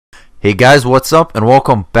Hey guys, what's up and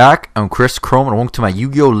welcome back. I'm Chris Chrome and welcome to my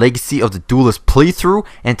Yu-Gi-Oh! Legacy of the Duelist playthrough.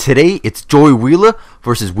 And today it's Joey VS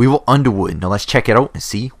versus Weevil Underwood. Now let's check it out and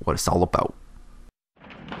see what it's all about.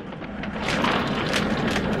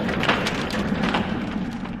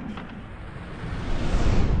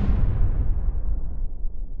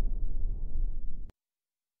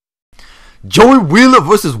 Joey VS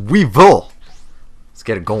versus Weevil. Let's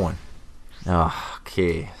get it going.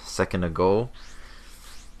 Okay, second to go.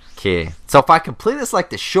 Okay, so if I can play this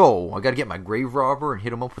like the show, I gotta get my grave robber and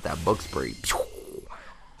hit him up with that bug spray.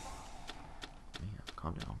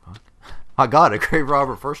 Calm down, bug. I got it, grave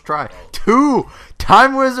robber, first try. 2!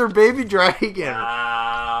 Time Wizard Baby Dragon!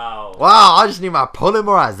 Wow! Wow, I just need my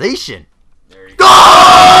polymerization. There you go.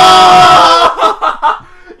 Oh!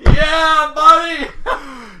 Yeah, buddy!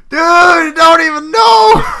 Dude, you don't even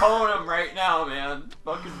know! Pwn him right now, man.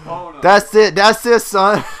 Fucking pwn him. That's it,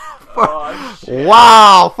 son. Oh, shit.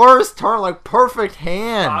 Wow, first turn, like perfect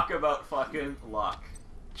hand. Talk about fucking luck.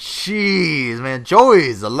 Jeez, man,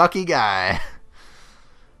 Joey's a lucky guy.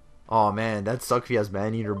 Oh man, that sucks if he has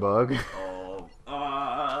man-eater bug.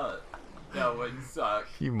 Oh, that would suck.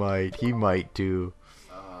 He might too.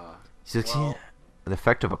 He's Well, the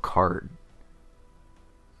effect of a card.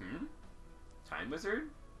 Time Wizard?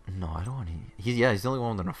 No, I don't want to. He's the only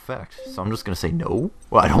one with an effect. So I'm just gonna say no.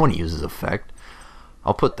 Well, I don't want to use his effect.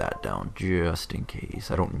 I'll put that down just in case.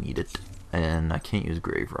 I don't need it, and I can't use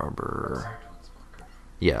grave robber.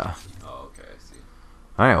 Yeah. Oh, okay, I see.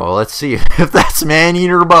 All right. Well, let's see if that's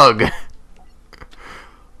man-eater bug.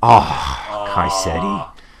 Oh,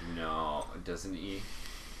 Kaisetti. No, doesn't he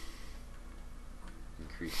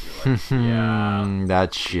increase your life? Yeah.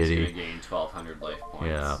 That's He's shitty. gonna gain 1,200 life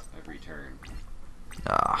points every turn.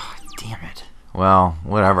 Ah, damn it. Well,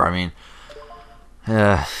 whatever. I mean,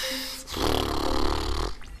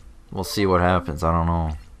 we'll see what happens. I don't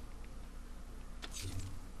know.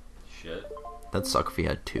 Shit. That'd suck if he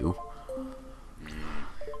had 2.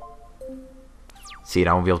 See,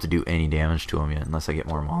 I won't be able to do any damage to him yet unless I get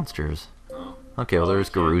more monsters. Oh. Okay, well, there's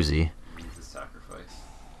Garuzi. Needs a sacrifice.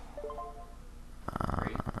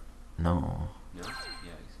 No. No? Yeah,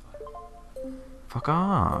 he's 5. Fuck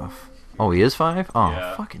off. Oh, he is 5? Oh,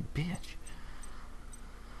 Yeah. fucking bitch.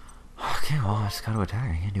 Okay, well, I just gotta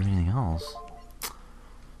attack. I can't do anything else.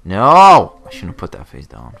 No! I shouldn't have put that face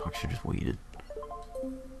down. I should have just waited.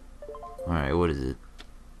 Alright, what is it?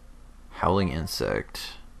 Howling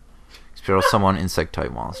Insect. Expel summon insect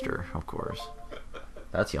type monster, of course.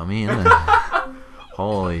 That's yummy, isn't it?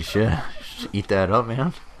 Holy shit. Just eat that up,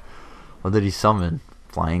 man. What did he summon?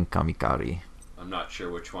 Flying Kamikari. I'm not sure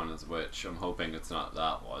which one is which. I'm hoping it's not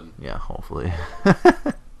that one. Yeah, hopefully.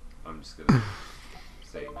 I'm just gonna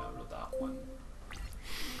say no to that one.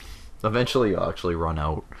 Eventually you'll actually run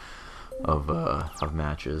out of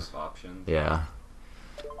matches. Options. Yeah.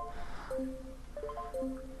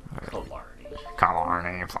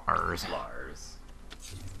 Killarney. Flowers. Lars.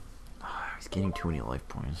 He's getting too many life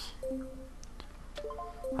points.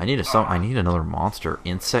 I need another monster.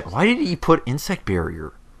 Insect. Why did he put insect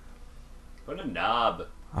barrier? Put a knob.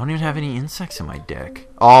 I don't even have any insects in my deck.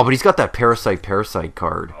 Oh, but he's got that parasite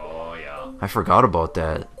card. Oh yeah. I forgot about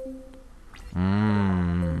that.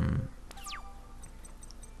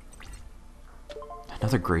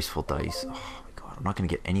 Another graceful dice. Oh my god, I'm not gonna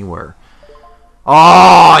get anywhere.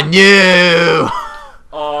 Oh no!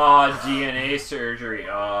 Oh, DNA surgery.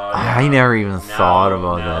 Oh. I never even thought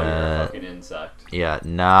about that. You're a fucking insect. Yeah,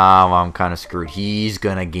 now I'm kind of screwed. He's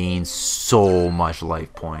gonna gain so much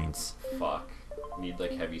life points. Fuck. Need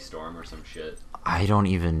like heavy storm or some shit. I don't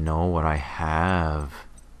even know what I have.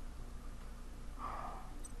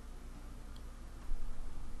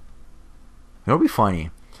 It'll be funny.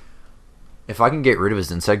 If I can get rid of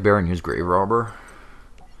his insect bear and use grave robber,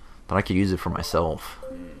 then I could use it for myself.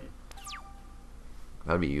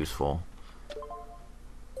 That'd be useful.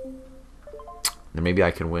 Then maybe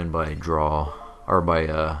I can win by draw or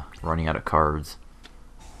by running out of cards.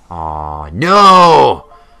 Aw,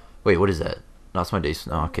 no! Wait, what is that? No, that's my days.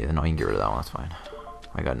 Oh, okay, then I can get rid of that one. That's fine.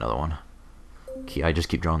 I got another one. Okay, I just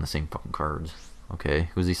keep drawing the same fucking cards. Okay,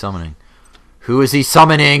 who's he summoning? Who is he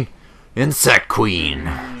summoning? Insect Queen.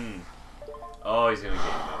 Oh, he's gonna gain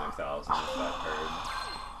another 1,000 with that card. Oh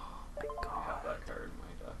my I god. have that card in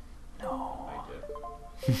my deck. No. I did.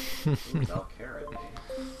 Ooh, Valkyrie,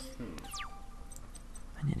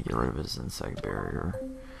 I need to get rid of his insect barrier.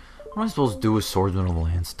 What am I supposed to do with Swordsman of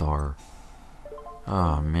Landstar?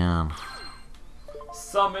 Oh man.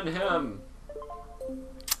 Summon him.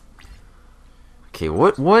 Okay,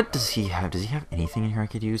 what does he have? Does he have anything in here I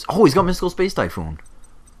could use? Oh, he's got Mystical Space Typhoon.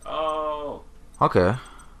 Oh. Okay.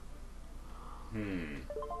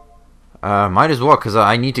 Might as well, because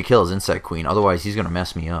I need to kill his insect queen. Otherwise, he's going to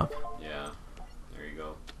mess me up. Yeah. There you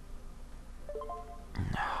go.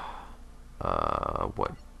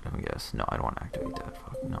 What? Let me guess. No, I don't want to activate that.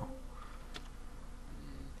 Fuck, no.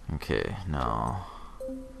 Okay, no.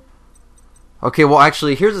 Okay, well,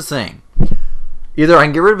 actually, here's the thing. Either I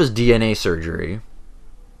can get rid of his DNA surgery.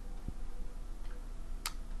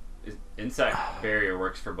 Insect barrier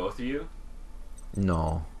works for both of you?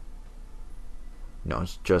 No. No,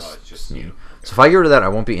 it's just, it's just me. you. Okay. So if I get rid of that, I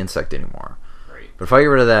won't be insect anymore. Right. But if I get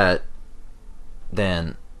rid of that,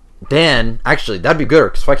 then actually, that'd be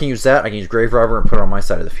good. Because if I can use that, I can use Grave Robber and put it on my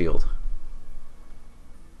side of the field.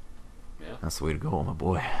 Yeah. That's the way to go, my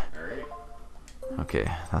boy. Alright. Okay,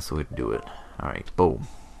 that's the way to do it. Alright, boom.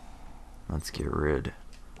 Let's get rid of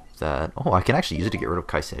that. Oh, I can actually use it to get rid of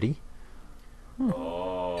Kaisetti.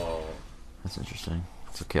 Oh. That's interesting.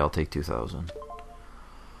 It's okay, I'll take 2,000.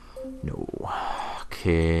 No.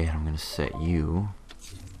 Okay, I'm gonna set you.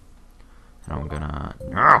 And I'm gonna...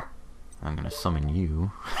 No! I'm gonna summon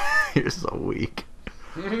you. You're so weak.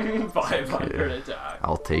 500 attack.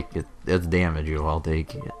 I'll take it. That's damage, yo. I'll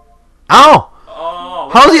take it. Ow! Oh!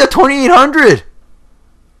 How's he at 2,800?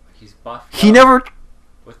 He's buffed. He up. never...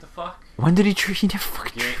 What the fuck? When did he treat? He never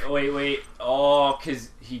fucking... Wait. Oh,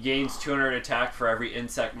 because he gains 200 attack for every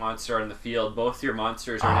insect monster on the field. Both your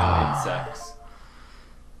monsters are now insects.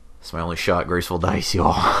 That's my only shot. Graceful dice, yo.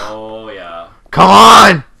 Oh, yeah. Come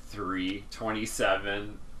on!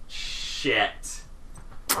 327. Shit.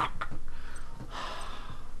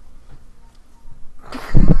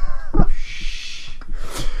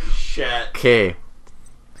 Shit. Okay.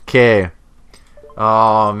 Okay.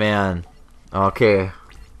 Oh, man. Okay.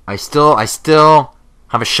 I still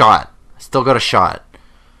have a shot. I still got a shot.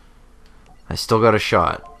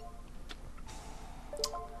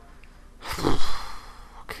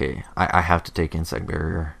 Okay. I have to take insect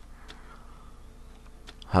barrier.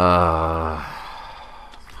 Fuck.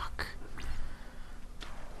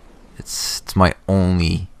 It's my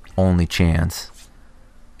only chance.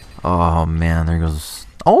 Oh man, there goes.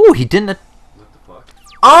 Oh, he didn't. What the fuck?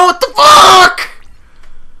 Oh, what the fuck!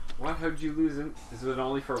 What? How'd you lose him? Is it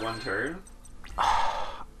only for one turn?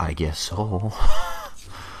 I guess so.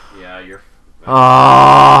 Yeah, you're.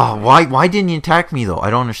 Why didn't he attack me though? I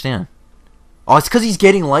don't understand. Oh, it's because he's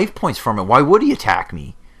getting life points from it. Why would he attack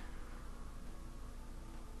me?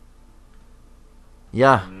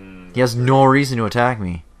 Yeah, he has no reason to attack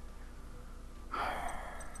me.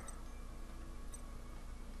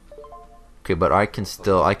 Okay, but I can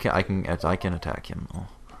still I can attack him. Oh,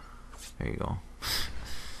 there you go.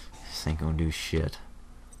 This ain't gonna do shit.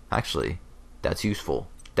 Actually, that's useful.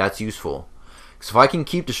 That's useful. Because if I can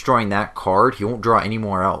keep destroying that card, he won't draw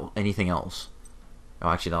anything else. Oh,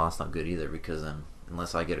 actually, no, that's not good either. Because then,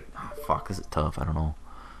 unless I get a fuck, this is tough. I don't know.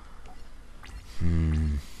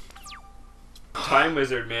 Time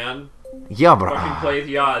Wizard, man. Yeah, but Fucking play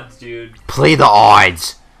the odds, dude. Play the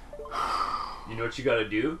odds. You know what you gotta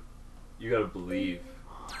do? You gotta believe.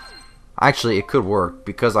 Actually, it could work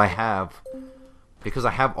because I have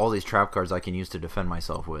all these trap cards I can use to defend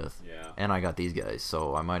myself with. Yeah. And I got these guys,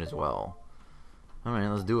 so I might as well. All right,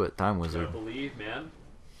 let's do it. Time You Wizard. gotta believe, man.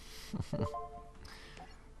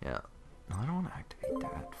 Yeah. No, I don't want to activate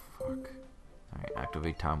that. Fuck. Alright,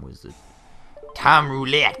 activate Time Wizard. Time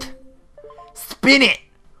Roulette! Spin it!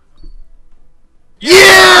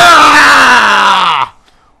 Yeah!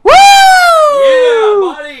 Woo! Yeah,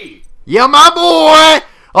 buddy! Yeah, my boy!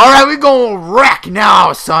 Alright, we're gonna wreck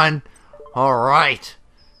now, son. Alright.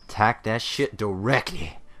 Attack that shit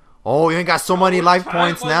directly. Oh, you ain't got so many life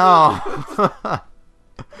points now.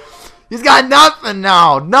 He's got nothing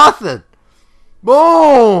now. Nothing.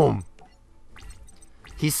 Boom.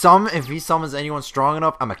 If he summons anyone strong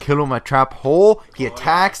enough, I'm gonna kill him in a trap hole. He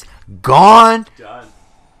attacks. Gone. Done.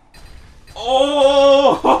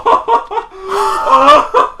 Oh!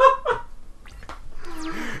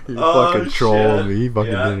 He fucking trolled me. He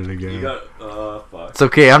fucking did it again. You got, fuck. It's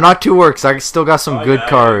okay. I'm not too worked. 'Cause I still got some good yeah,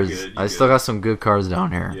 cards. you're good, I still got some good cards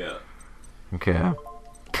down here. Yeah. Okay.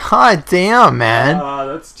 God damn, man.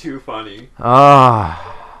 That's too funny. No.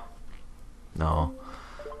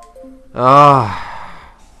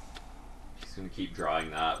 He's gonna keep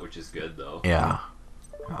drawing that, which is good though. Yeah.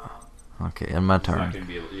 Okay, and my He's not turn. gonna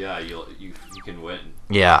be able, you can win.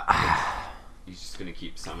 Yeah. He's just gonna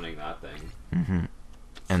keep summoning that thing. Mhm.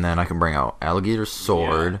 And then I can bring out Alligator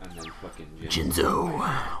Sword. Yeah, and then fucking Jinzo.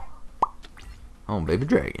 Oh, baby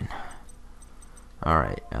dragon.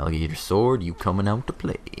 Alright, Alligator Sword, you coming out to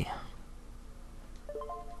play.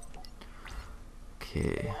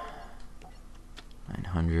 Okay.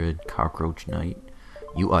 900, Cockroach Knight.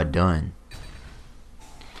 You are done.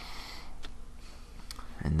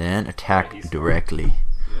 then attack he's directly.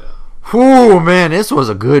 Yeah. Whew, man, this was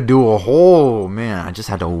a good duel. Oh, man, I just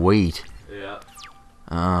had to wait. Yeah.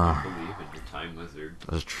 I believe in your time wizard.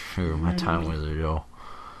 That's true. My time wizard, yo.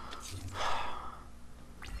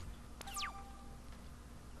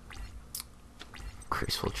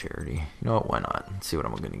 Graceful charity. You know what? Why not? Let's see what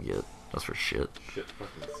I'm gonna get. That's for shit. Shit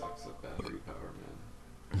fucking sucks at battery power,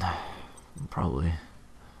 man. Probably.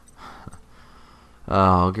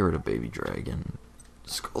 I'll get rid of Baby Dragon.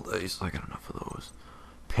 Skull Dice. I got enough of those.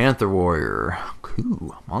 Panther Warrior.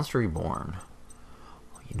 Cool. Monster Reborn.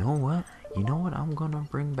 You know what? You know what I'm gonna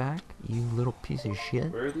bring back? You little piece of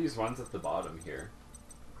shit. Where are these ones at the bottom here?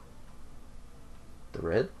 The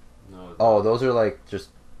red? No. Oh, those are like just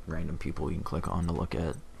random people you can click on to look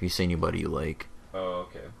at. If you see anybody you like. Oh,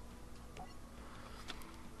 okay.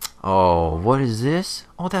 Oh, what is this?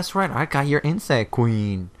 Oh, that's right. I got your Insect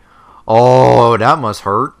Queen. Oh, that must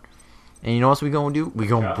hurt. And you know what we gonna do? We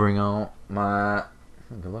gonna bring out my...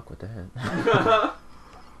 Good luck with that.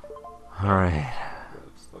 Alright.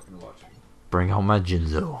 Just fucking watching. Bring out my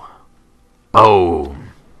Jinzo. Boom.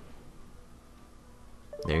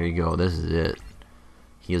 There you go. This is it.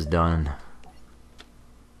 He is done.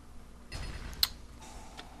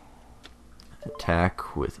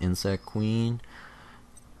 Attack with Insect Queen.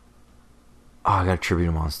 Oh, I got a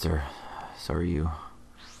tribute monster. So are you.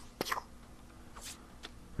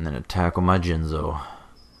 And then attack with my Jinzo.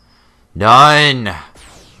 Done!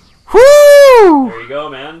 Woo! There you go,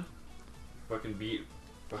 man. Fucking beat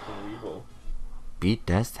fucking Weevil. Beat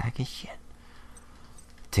that stack of shit.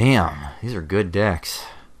 Damn, these are good decks.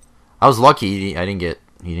 I was lucky I didn't get...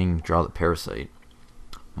 He didn't draw the Parasite.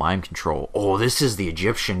 Mind Control. Oh, this is the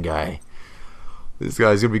Egyptian guy. This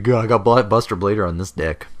guy's gonna be good. I got Buster Blader on this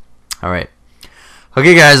deck. Alright.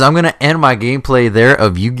 Okay, guys, I'm gonna end my gameplay there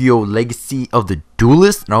of Yu-Gi-Oh! Legacy of the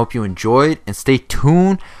Duelist. And I hope you enjoyed. And stay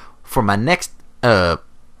tuned for my next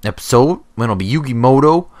episode, when it'll be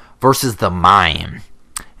Yu-Gi-Moto versus the Mime.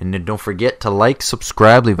 And then don't forget to like,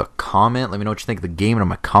 subscribe, leave a comment. Let me know what you think of the game and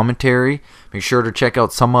my commentary. Make sure to check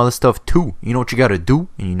out some other stuff too. You know what you gotta do,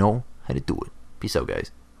 and you know how to do it. Peace out,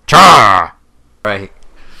 guys. Cha! Alright.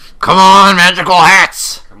 Come on, magical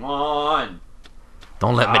hats! Come on!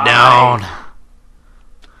 Don't let me down.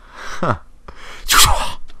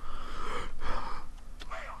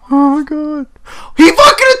 Oh my god. He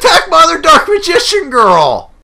fucking attacked my other Dark Magician girl!